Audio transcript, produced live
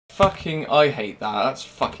fucking... I hate that. That's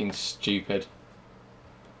fucking stupid.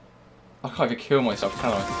 I can't even kill myself,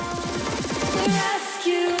 can I?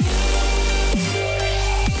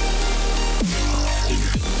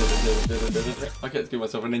 I get to give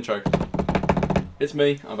myself an intro. It's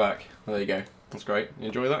me, I'm back. There you go. That's great. You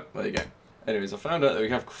enjoy that? There you go. Anyways, I found out that we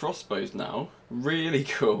have crossbows now. Really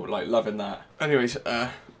cool, like loving that. Anyways,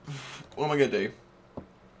 what am I gonna do?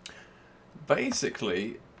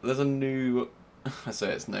 Basically, there's a new... I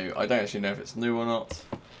say it's new, I don't actually know if it's new or not.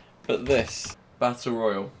 But this, Battle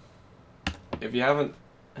Royale. If you haven't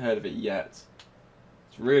heard of it yet,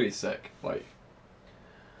 it's really sick. Like,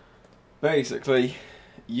 basically,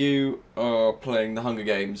 you are playing the Hunger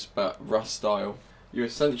Games, but Rust style. You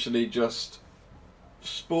essentially just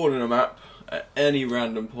spawn in a map at any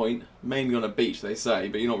random point, mainly on a beach they say,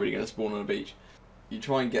 but you're not really going to spawn on a beach. You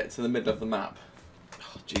try and get to the middle of the map.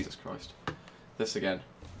 Oh, Jesus Christ. This again.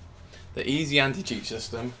 The easy anti-cheat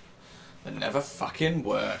system that never fucking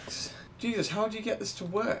works. Jesus, how do you get this to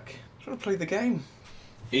work? I'm trying to play the game.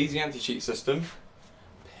 Easy anti-cheat system.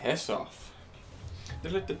 Piss off.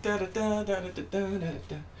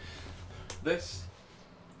 This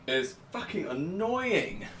is fucking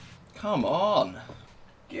annoying. Come on.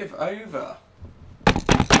 Give over.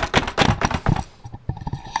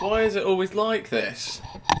 Why is it always like this?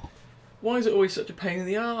 Why is it always such a pain in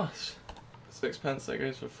the arse? 6 pence, that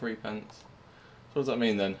goes for 3 pence. So what does that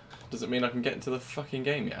mean then? Does it mean I can get into the fucking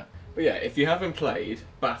game yet? But yeah, if you haven't played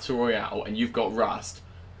Battle Royale and you've got Rust,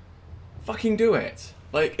 fucking do it.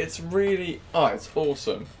 Like, it's really... Oh, it's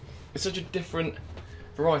awesome. It's such a different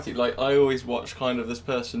variety. Like, I always watch kind of this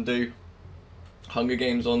person do Hunger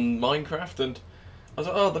Games on Minecraft, and I was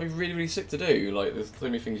like, oh, that'd be really, really sick to do. Like, there's so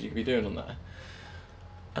many things you could be doing on there.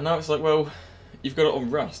 And now it's like, well, you've got it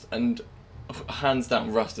on Rust, and hands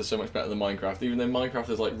down, Rust is so much better than Minecraft, even though Minecraft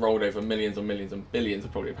has like rolled over millions and millions and billions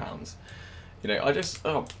of probably pounds. You know, I just,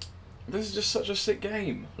 oh, this is just such a sick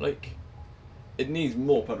game. Like, it needs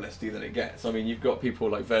more publicity than it gets. I mean, you've got people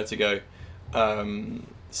like Vertigo,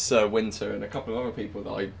 Sir Winter, and a couple of other people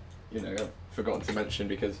that I, you know, I've forgotten to mention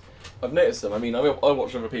because I've noticed them. I mean, I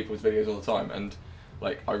watch other people's videos all the time, and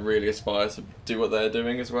like, I really aspire to do what they're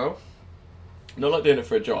doing as well. Not like doing it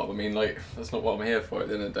for a job. I mean, like, that's not what I'm here for. At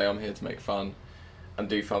the end of the day, I'm here to make fun and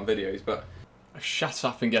do fun videos, but shut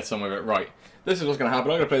up and get on with it. Right, this is what's going to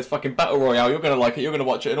happen. I'm going to play this fucking Battle Royale. You're going to like it. You're going to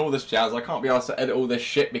watch it and all this jazz. I can't be asked to edit all this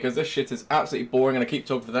shit because this shit is absolutely boring and I keep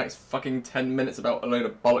talking for the next fucking 10 minutes about a load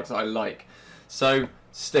of bollocks that I like. So,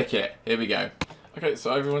 stick it. Here we go. Okay,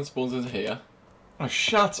 so everyone spawns into here. Oh,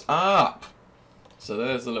 shut up! So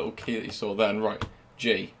there's the little key that you saw then. Right,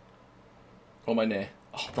 G. What am I near?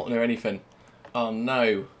 Oh, not near anything. Oh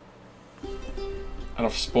no. And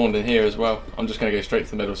I've spawned in here as well. I'm just going to go straight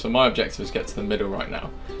to the middle. So my objective is to get to the middle right now.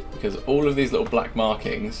 Because all of these little black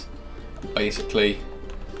markings are basically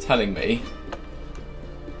telling me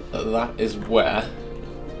that that is where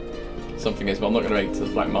something is. But I'm not going to make it to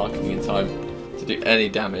the black marking in time to do any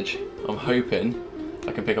damage. I'm hoping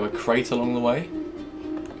I can pick up a crate along the way.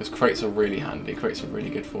 Because crates are really handy. Crates are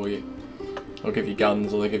really good for you. They'll give you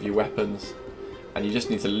guns or they'll give you weapons. And you just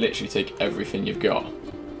need to literally take everything you've got.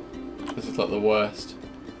 This is like the worst.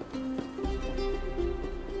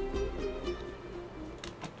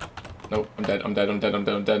 Nope, I'm dead, I'm dead, I'm dead, I'm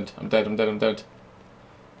dead, I'm dead, I'm dead, I'm dead, I'm dead.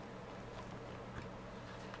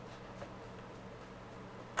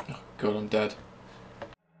 Oh god, I'm dead.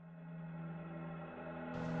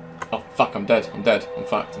 Oh fuck, I'm dead, I'm dead. I'm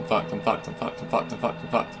fucked, I'm fucked, I'm fucked, I'm fucked, I'm fucked, I'm fucked, I'm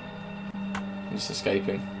fucked. I'm just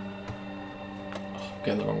escaping. Oh, I'm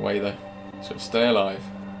going the wrong way though. So stay alive.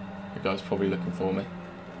 The guy's probably looking for me.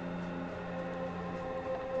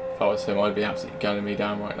 If I was him, I'd be absolutely gunning me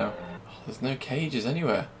down right now. Oh, there's no cages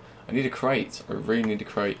anywhere. I need a crate. I really need a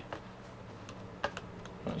crate.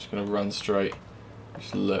 I'm just going to run straight.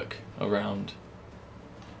 Just look around.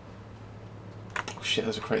 Oh shit,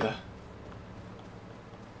 there's a crate there.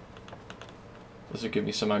 This will give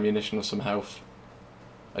me some ammunition or some health.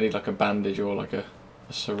 I need like a bandage or like a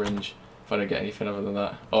syringe. If I don't get anything other than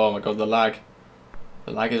that. Oh my god, the lag.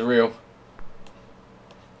 The lag is real.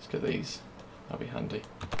 Let's get these. That'll be handy.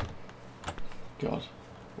 God.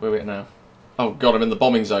 Where are we at now? Oh god, I'm in the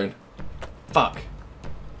bombing zone. Fuck.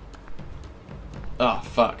 Oh,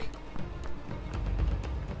 fuck.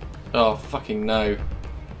 Oh, fucking no.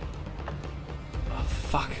 Oh,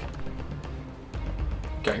 fuck.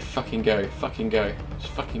 Go, fucking go, fucking go.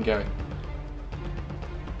 Just fucking go.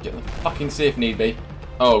 Get in the fucking sea if need be.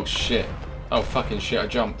 Oh shit. Oh fucking shit, I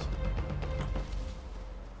jumped.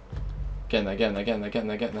 Getting there, getting there, getting there, getting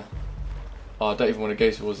there, getting there. Oh, I don't even want to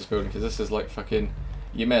go towards this building because this is like fucking...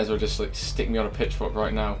 You may as well just like stick me on a pitchfork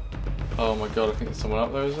right now. Oh my god, I think there's someone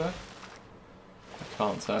up there, is there? I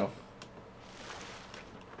can't tell.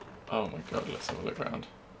 Oh my god, let's have a look around.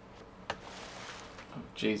 Oh,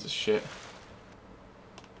 Jesus shit.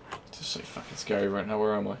 It's just so fucking scary right now.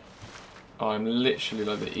 Where am I? Oh, I'm literally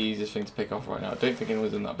like the easiest thing to pick off right now. I don't think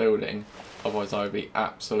anyone's in that building. Otherwise I would be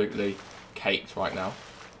absolutely caked right now.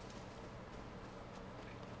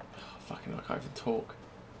 Oh, fucking, I can't even talk.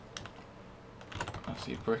 I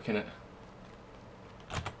see a brick in it.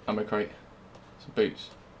 Ammo crate. Some boots.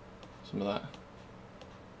 Some of that.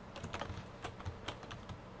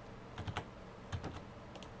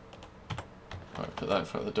 Right, put that in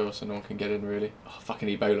front of the door so no one can get in really. Oh, fucking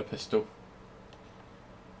Ebola pistol.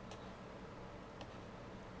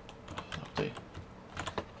 Oh, that'll do.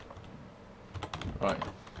 Right.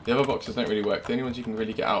 The other boxes don't really work. The only ones you can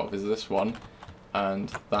really get out of is this one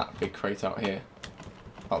and that big crate out here.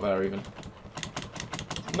 Out there even.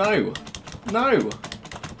 No! No!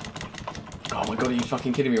 Oh my god, are you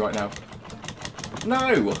fucking kidding me right now?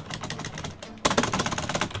 No!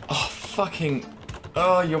 Oh, fucking...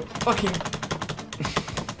 Oh, you're fucking...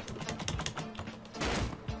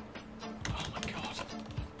 Oh my god.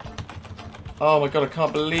 Oh my god, I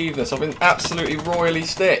can't believe this. I've been absolutely royally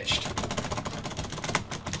stitched.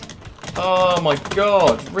 Oh my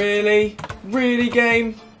god, really? Really,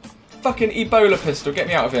 game? Fucking Ebola pistol, get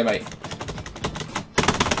me out of here, mate.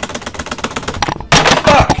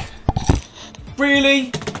 Fuck!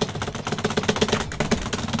 Really?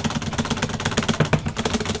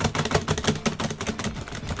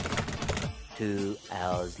 Two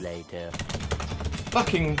hours later.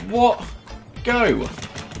 Fucking what? Go! Oh,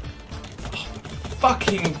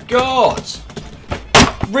 fucking god!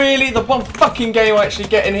 Really? The one fucking game I actually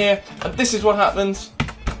get in here, and this is what happens?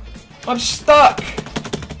 I'm stuck!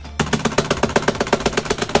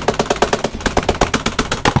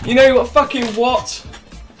 You know what? Fucking what?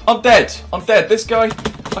 I'm dead. I'm dead. This guy,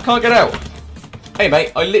 I can't get out. Hey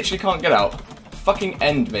mate, I literally can't get out. Fucking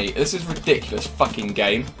end me. This is ridiculous fucking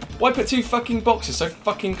game. Why put two fucking boxes so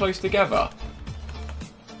fucking close together?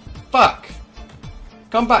 Fuck.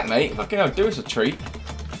 Come back, mate. Fucking hell, do us a treat.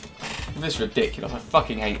 This is ridiculous. I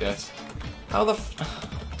fucking hate this. How the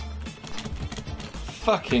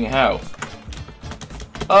fucking hell.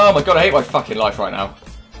 Oh my god, I hate my fucking life right now.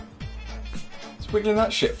 What's wiggling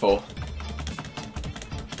that shit for?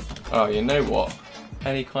 Oh, you know what?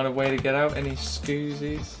 Any kind of way to get out? Any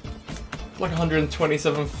scoozies? Like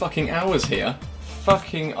 127 fucking hours here.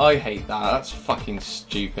 Fucking, I hate that. That's fucking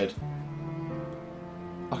stupid.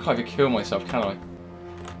 I can't even kill myself, can I?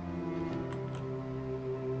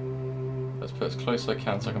 Let's put as close as I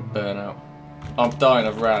can so I can burn out. I'm dying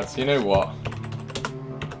of rads. You know what?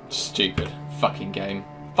 Stupid fucking game.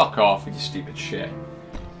 Fuck off with your stupid shit.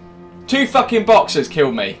 Two fucking boxers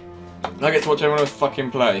killed me. And I get to watch everyone else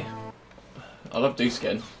fucking play. I love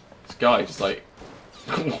Skin. This guy just like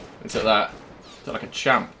into that. It's like a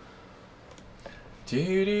champ.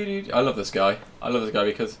 I love this guy. I love this guy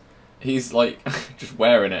because he's like just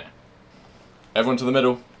wearing it. Everyone to the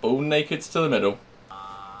middle. All nakeds to the middle.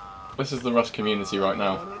 This is the Rust community right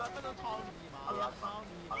now.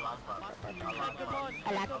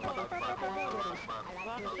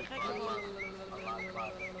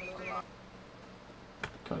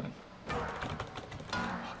 Go on.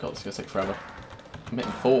 Oh god, this is gonna take forever. I'm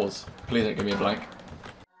hitting fours. Please don't give me a blank.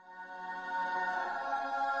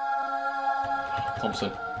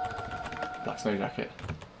 Thompson. Black snow jacket.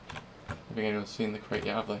 I don't think anyone's seen the crate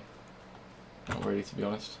yet, have they? Not really, to be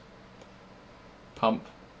honest. Pump.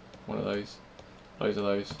 One of those. Loads of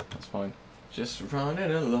those. That's fine. Just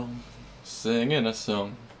running along, singing a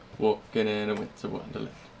song, walking in a winter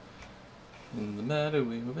wonderland. In the meadow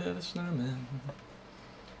we will build a snowman.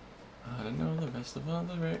 I don't know the rest of all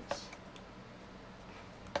the lyrics.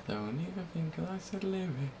 Don't even think I said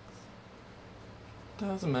lyrics.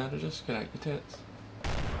 Doesn't matter, just get out your tits.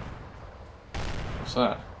 What's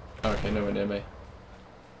that? Oh, okay, nowhere near me.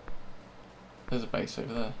 There's a base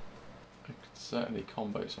over there. I could certainly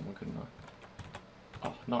combo someone, couldn't I?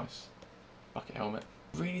 Oh, nice. Bucket helmet.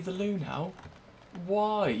 Really the loo now?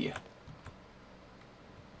 Why?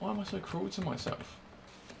 Why am I so cruel to myself?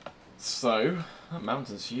 So, that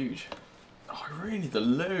mountain's huge. Oh, I really need the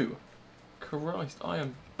loo. Christ, I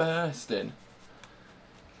am bursting.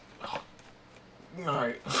 Oh,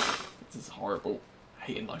 no. This is horrible.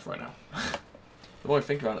 Hating life right now. The more I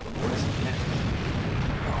think about it, the more I forget.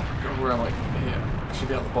 Oh my god, where am I? Here. I should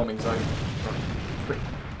be out the bombing zone. Right.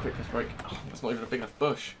 Quickness break. Oh, that's not even a big enough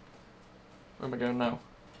bush. Where am I going now?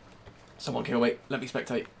 Someone kill me. Let me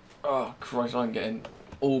spectate. Oh, Christ, I'm getting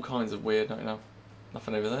all kinds of weird right now.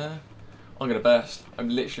 Nothing over there. I'm going to burst. I'm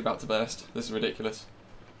literally about to burst. This is ridiculous.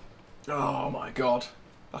 Oh my god.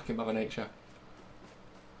 Fucking Mother Nature.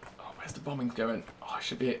 Oh, where's the bombing going? Oh, I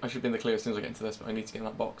should be in the clear as soon as I get into this, but I need to get in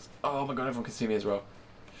that box. Oh my god, everyone can see me as well.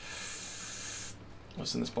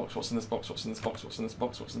 What's in this box? What's in this box? What's in this box? What's in this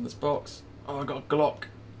box? What's in this box? Oh, I got a Glock.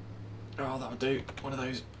 Oh, that'll do. One of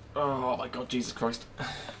those. Oh my god, Jesus Christ.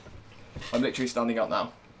 I'm literally standing up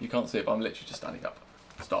now. You can't see it, but I'm literally just standing up.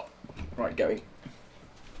 Stop. Right, going.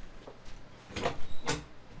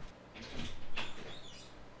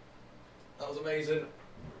 That was amazing.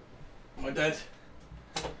 Am I dead?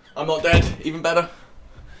 I'm not dead. Even better.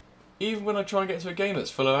 Even when I try and get into a game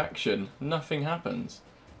that's full of action, nothing happens.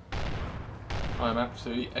 I'm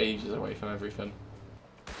absolutely ages away from everything.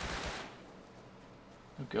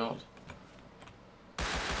 Oh god.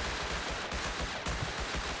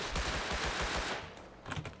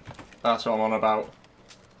 That's what I'm on about.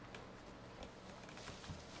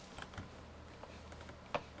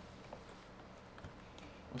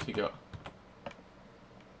 What's he got?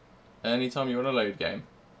 Anytime you want to load, game.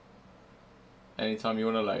 Anytime you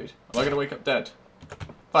want to load. Am I going to wake up dead?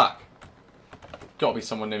 Fuck. Gotta be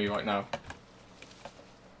someone near me right now.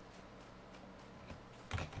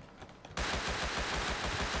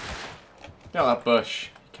 Get out of that bush,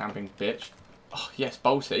 you camping bitch. Oh, yes,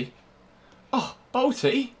 Bolty. Oh,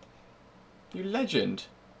 Bolty! You legend.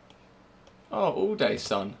 Oh, all day,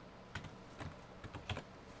 son.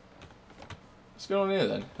 What's going on here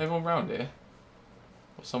then? Everyone round here?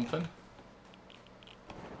 Or something?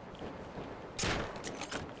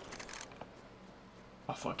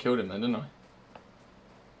 I thought I killed him then, didn't I?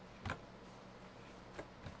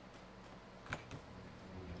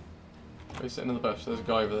 He's sitting in the bush. There's a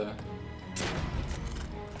guy over there.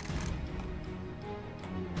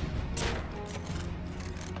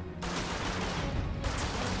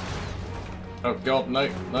 Oh god, no,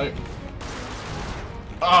 no.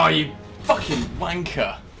 Oh, you fucking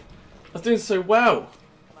wanker. I was doing so well.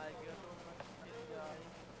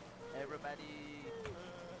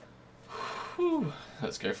 Whew.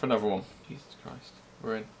 Let's go for another one. Jesus Christ.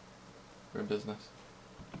 We're in business.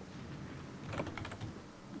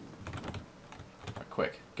 Right,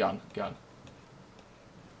 quick. Gun.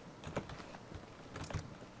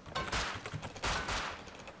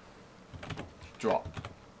 Drop.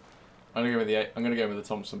 I'm gonna go with the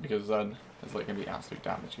Thompson because then there's like gonna be absolute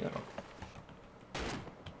damage going on.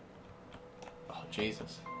 Oh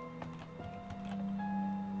Jesus.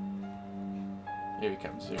 Here we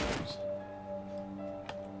come, serious.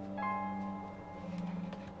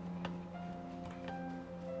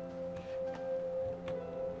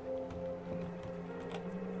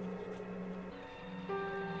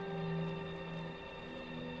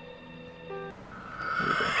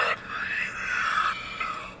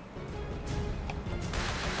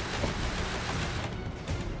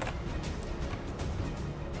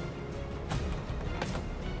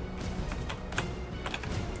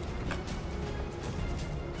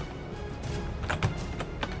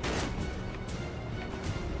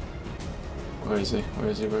 Where is he? Where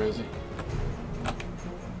is he? Where is he?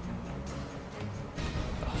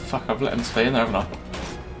 Oh fuck, I've let him stay in there, haven't I?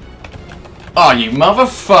 Oh, you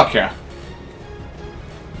motherfucker!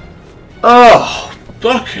 Oh,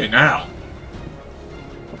 fucking hell!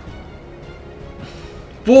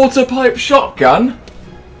 Water pipe shotgun?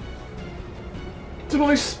 To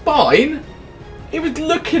my spine? He was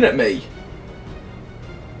looking at me!